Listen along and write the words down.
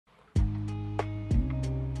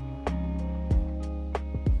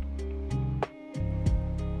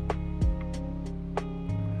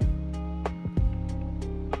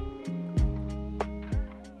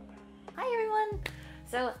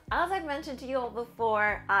So as I've mentioned to you all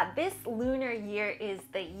before, this lunar year is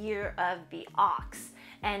the year of the ox.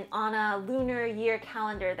 And on a lunar year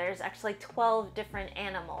calendar, there's actually 12 different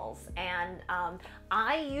animals. And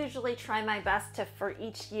I usually try my best to, for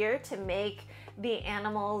each year, to make the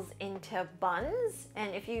animals into buns.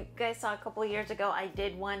 And if you guys saw a couple of years ago, I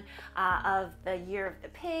did one of the year of the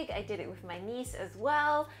pig. I did it with my niece as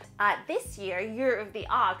well. This year of the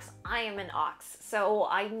ox, I am an ox. So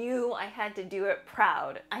I knew I had to do it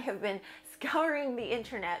proud. I have been scouring the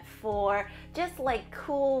internet for just like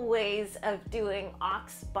cool ways of doing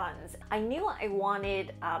ox buns. I knew I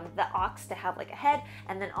wanted the ox to have like a head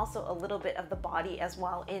and then also a little bit of the body as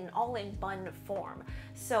well, all in bun form.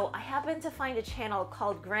 So I happened to find a channel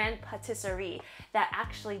called Grand Patisserie that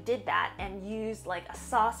actually did that and used like a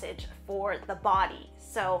sausage for the body.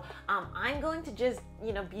 So I'm going to just,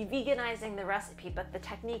 be veganizing the recipe, but the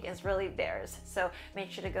technique is really theirs. So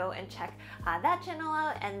make sure to go and check that channel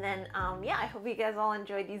out. And then, yeah, I hope you guys all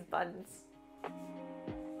enjoy these buns.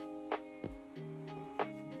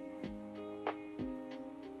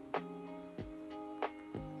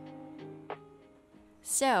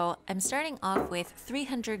 So I'm starting off with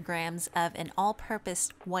 300 grams of an all-purpose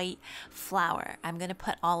white flour. I'm going to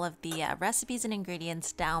put all of the recipes and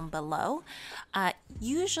ingredients down below.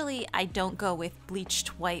 Usually I don't go with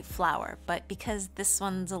bleached white flour, but because this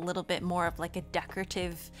one's a little bit more of like a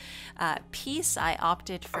decorative piece, I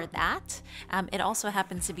opted for that. It also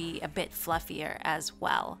happens to be a bit fluffier as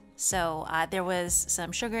well. So there was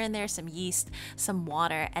some sugar in there, some yeast, some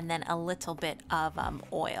water, and then a little bit of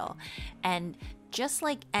oil. And just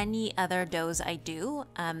like any other doughs I do,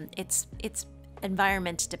 it's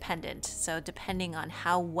environment dependent. So depending on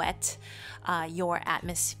how wet your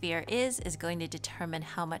atmosphere is going to determine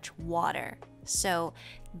how much water. So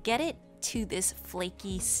get it to this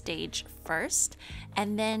flaky stage first,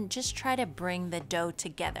 and then just try to bring the dough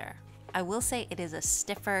together. I will say it is a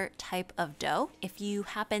stiffer type of dough. If you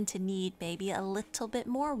happen to need maybe a little bit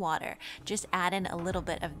more water, just add in a little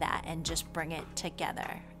bit of that and just bring it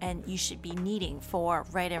together. And you should be kneading for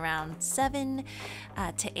right around 7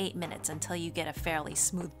 to 8 minutes until you get a fairly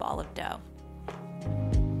smooth ball of dough.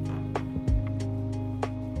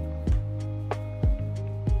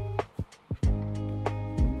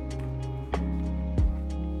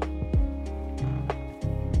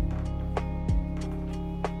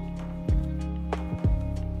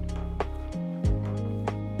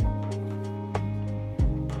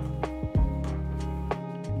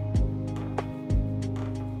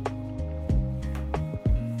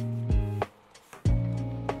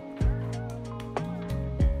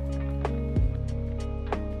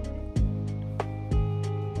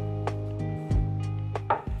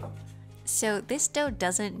 So this dough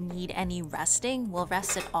doesn't need any resting. We'll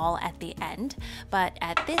rest it all at the end. But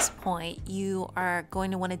at this point, you are going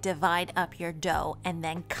to want to divide up your dough and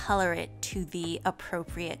then color it to the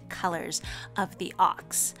appropriate colors of the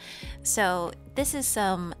ox. So this is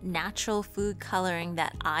some natural food coloring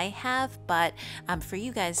that I have, but for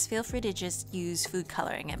you guys, feel free to just use food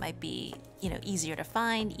coloring. It might be, easier to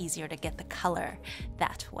find, easier to get the color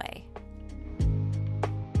that way.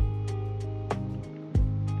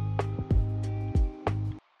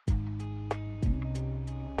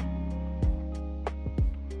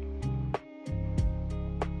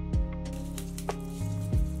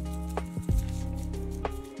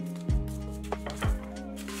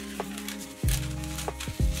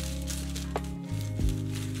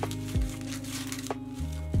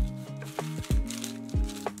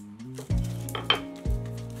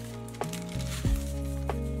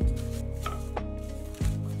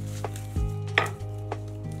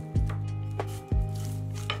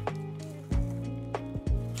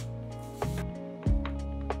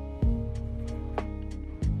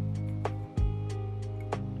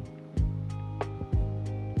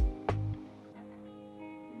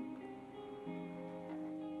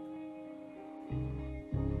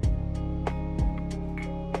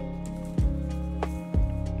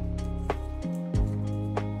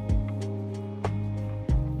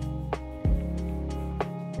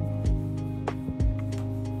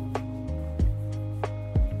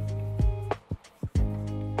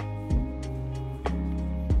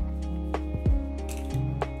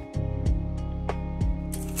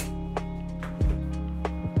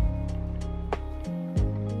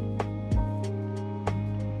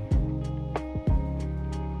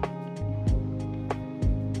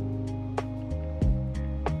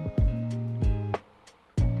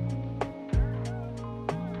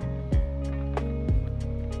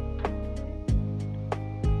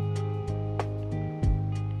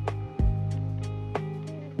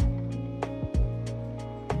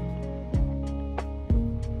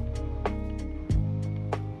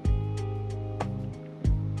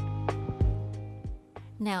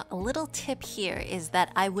 Now, a little tip here is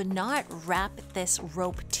that I would not wrap this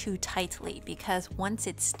rope too tightly because once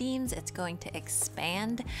it steams, it's going to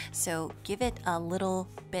expand. So give it a little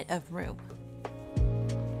bit of room.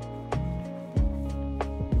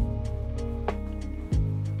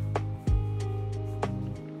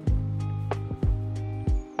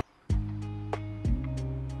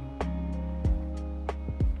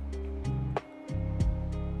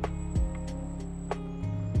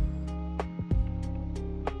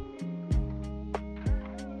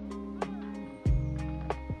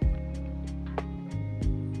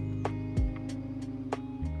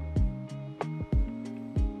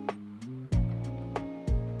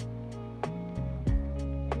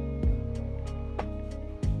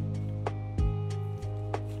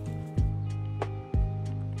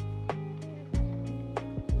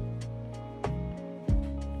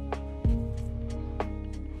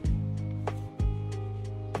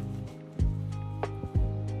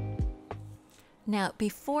 Now,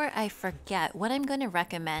 before I forget, what I'm going to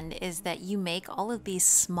recommend is that you make all of these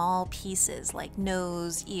small pieces like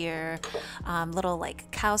nose, ear, little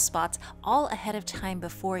like cow spots all ahead of time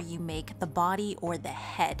before you make the body or the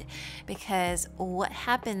head. Because what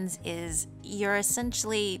happens is you're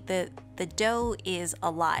essentially, the dough is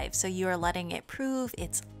alive, so you're letting it prove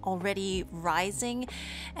it's already rising,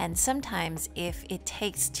 and sometimes if it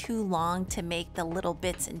takes too long to make the little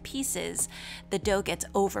bits and pieces, the dough gets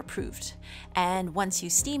overproofed, and once you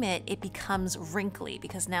steam it, it becomes wrinkly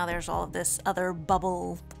because now there's all of this other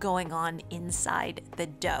bubble going on inside the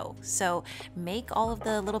dough. So make all of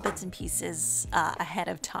the little bits and pieces ahead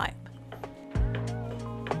of time.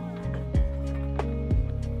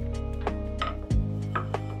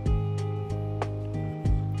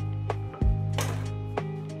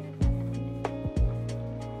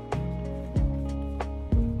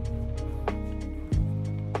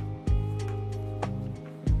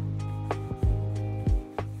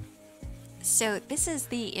 So this is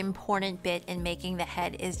the important bit in making the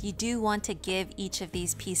head, is you do want to give each of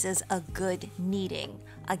these pieces a good kneading.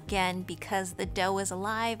 Again, because the dough is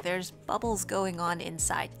alive, there's bubbles going on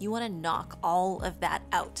inside. You want to knock all of that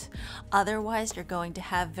out. Otherwise, you're going to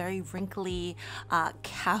have very wrinkly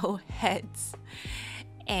cow heads.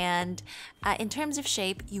 And in terms of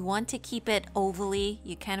shape, you want to keep it ovally.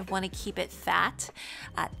 You kind of want to keep it fat.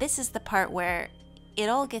 This is the part where it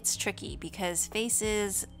all gets tricky because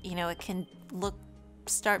faces, you know, it can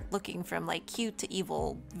start looking from like cute to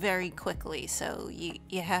evil very quickly. So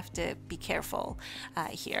you have to be careful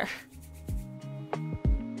here.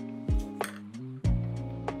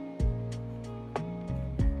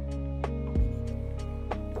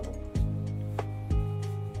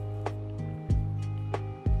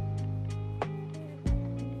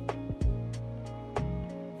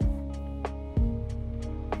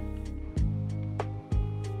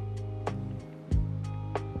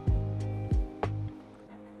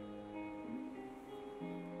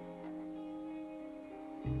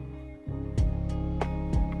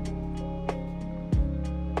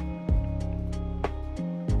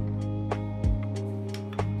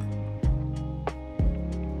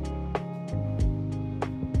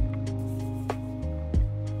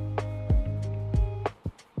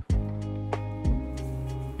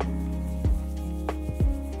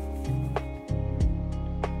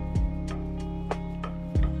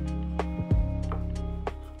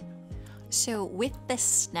 So with the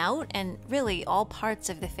snout and really all parts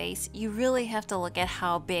of the face, you really have to look at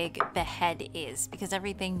how big the head is because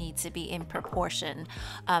everything needs to be in proportion.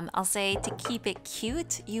 I'll say to keep it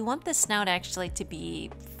cute, you want the snout actually to be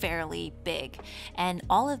fairly big. And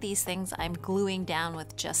all of these things I'm gluing down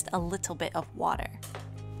with just a little bit of water.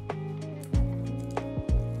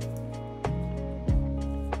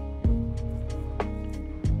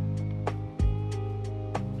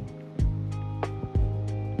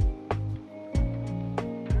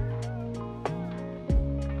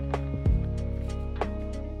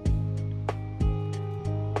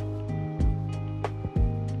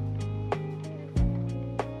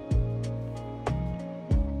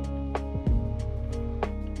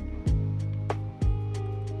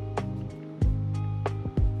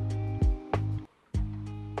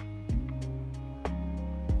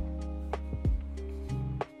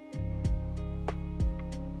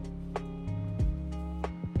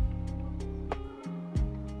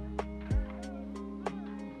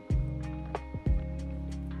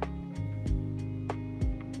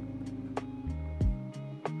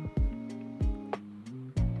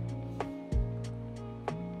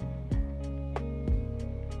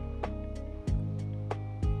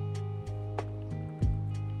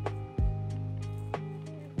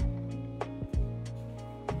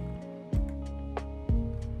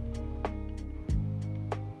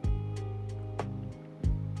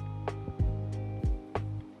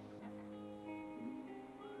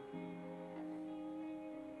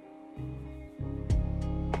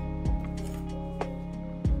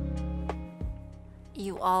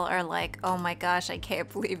 You all are like, oh my gosh, I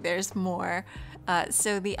can't believe there's more.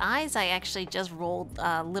 So the eyes, I actually just rolled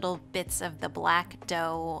little bits of the black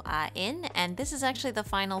dough in, and this is actually the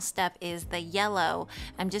final step, is the yellow.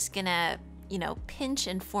 I'm just gonna, you know, pinch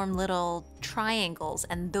and form little triangles,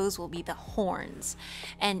 and those will be the horns.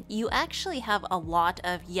 And you actually have a lot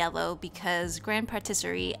of yellow because Grand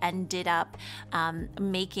Patisserie ended up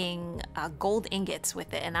making gold ingots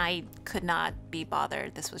with it, and I could not be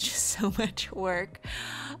bothered. This was just so much work.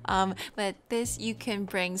 But this you can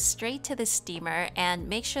bring straight to the steamer, and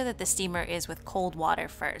make sure that the steamer is with cold water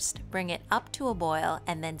first. Bring it up to a boil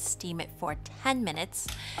and then steam it for 10 minutes.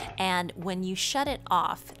 And when you shut it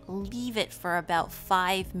off, leave it for about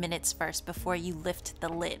 5 minutes first before you lift the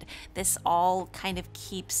lid. This all kind of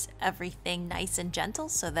keeps everything nice and gentle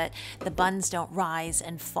so that the buns don't rise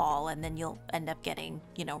and fall, and then you'll end up getting,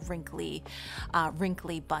 you know, wrinkly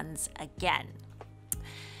buns again.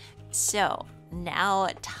 So now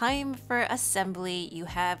time for assembly. You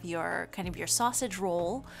have your kind of your sausage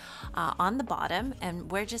roll on the bottom, and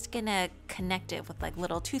we're just gonna connect it with like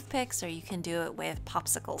little toothpicks, or you can do it with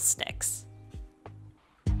popsicle sticks.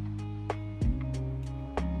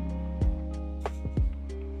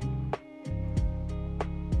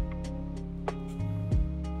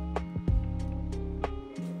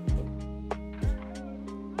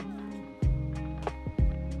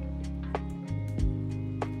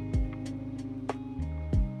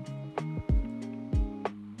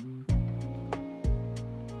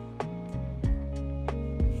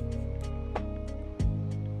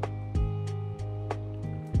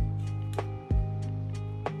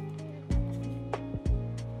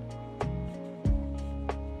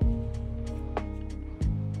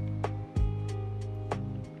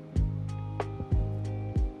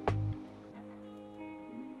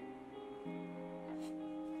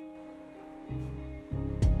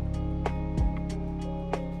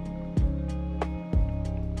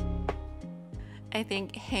 I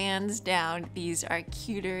think hands down these are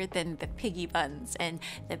cuter than the piggy buns, and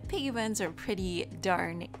the piggy buns are pretty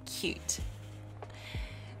darn cute.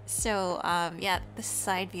 So yeah, the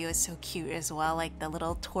side view is so cute as well, like the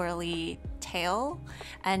little twirly tail,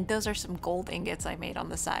 and those are some gold ingots I made on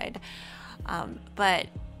the side. But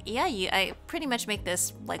yeah, I pretty much make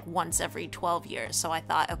this like once every 12 years, so I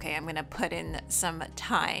thought, okay, I'm gonna put in some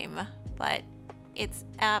time, but it's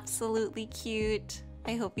absolutely cute.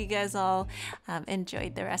 I hope you guys all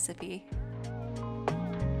enjoyed the recipe.